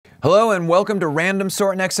Hello and welcome to Random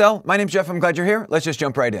Sort in Excel. My name's Jeff, I'm glad you're here. Let's just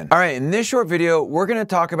jump right in. All right, in this short video, we're gonna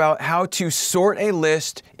talk about how to sort a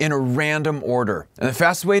list in a random order. And the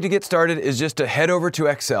fastest way to get started is just to head over to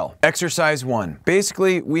Excel. Exercise 1.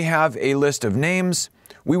 Basically, we have a list of names.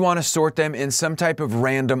 We want to sort them in some type of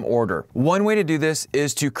random order. One way to do this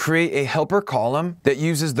is to create a helper column that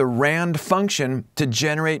uses the rand function to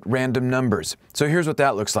generate random numbers. So here's what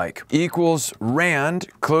that looks like. Equals rand,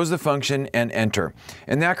 close the function and enter.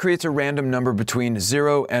 And that creates a random number between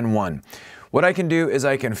 0 and 1. What I can do is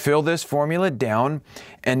I can fill this formula down,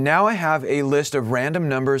 and now I have a list of random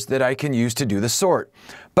numbers that I can use to do the sort.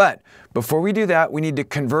 But before we do that, we need to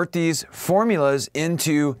convert these formulas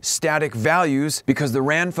into static values because the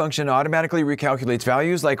rand function automatically recalculates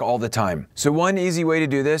values like all the time. So one easy way to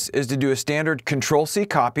do this is to do a standard Control-C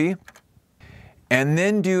copy and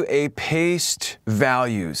then do a paste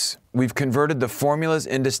values. We've converted the formulas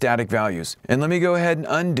into static values. And let me go ahead and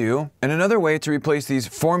undo. And another way to replace these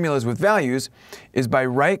formulas with values is by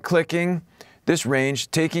right-clicking this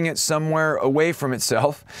range, taking it somewhere away from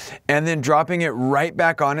itself, and then dropping it right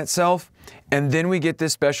back on itself. And then we get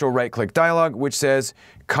this special right-click dialog which says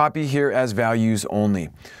copy here as values only.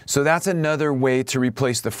 So that's another way to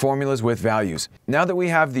replace the formulas with values. Now that we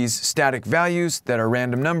have these static values that are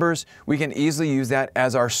random numbers, we can easily use that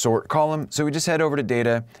as our sort column. So we just head over to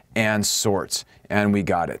data and sorts, and we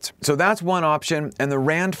got it. So that's one option, and the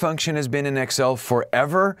rand function has been in Excel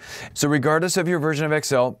forever. So regardless of your version of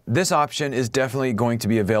Excel, this option is definitely going to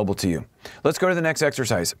be available to you. Let's go to the next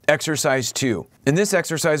exercise, exercise 2. In this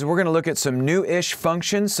exercise, we're going to look at some new-ish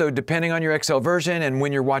functions. So depending on your Excel version and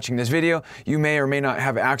when you're watching this video, you may or may not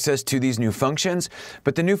have access to these new functions.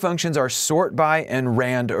 But the new functions are SORTBY and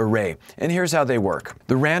RANDARRAY. And here's how they work.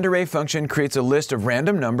 The RANDARRAY function creates a list of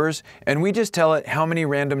random numbers, and we just tell it how many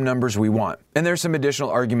random numbers we want. And there's some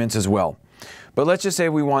additional arguments as well. But let's just say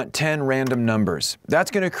we want 10 random numbers. That's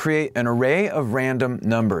going to create an array of random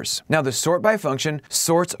numbers. Now the SORTBY function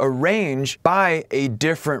sorts a range by a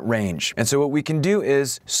different range. And so what we can do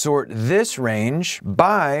is sort this range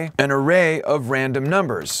by an array of random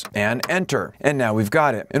numbers and enter. And now we've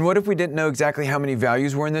got it. And what if we didn't know exactly how many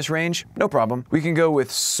values were in this range? No problem. We can go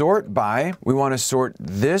with SORTBY. We want to sort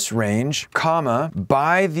this range, comma,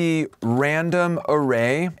 by the random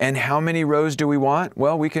array. And how many rows do we want?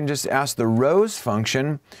 Well, we can just ask the rows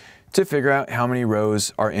function to figure out how many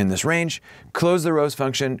rows are in this range. Close the rows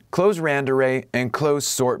function, close RANDARRAY, and close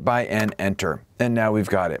SORTBY and enter. And now we've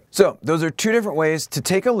got it. So those are two different ways to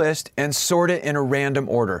take a list and sort it in a random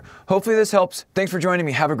order. Hopefully this helps. Thanks for joining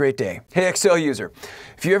me. Have a great day. Hey Excel user,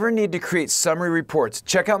 if you ever need to create summary reports,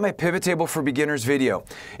 check out my pivot table for beginners video.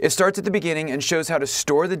 It starts at the beginning and shows how to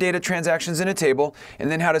store the data transactions in a table and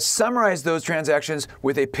then how to summarize those transactions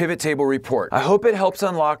with a pivot table report. I hope it helps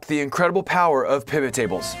unlock the incredible power of pivot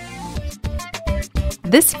tables.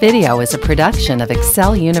 This video is a production of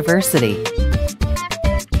Excel University.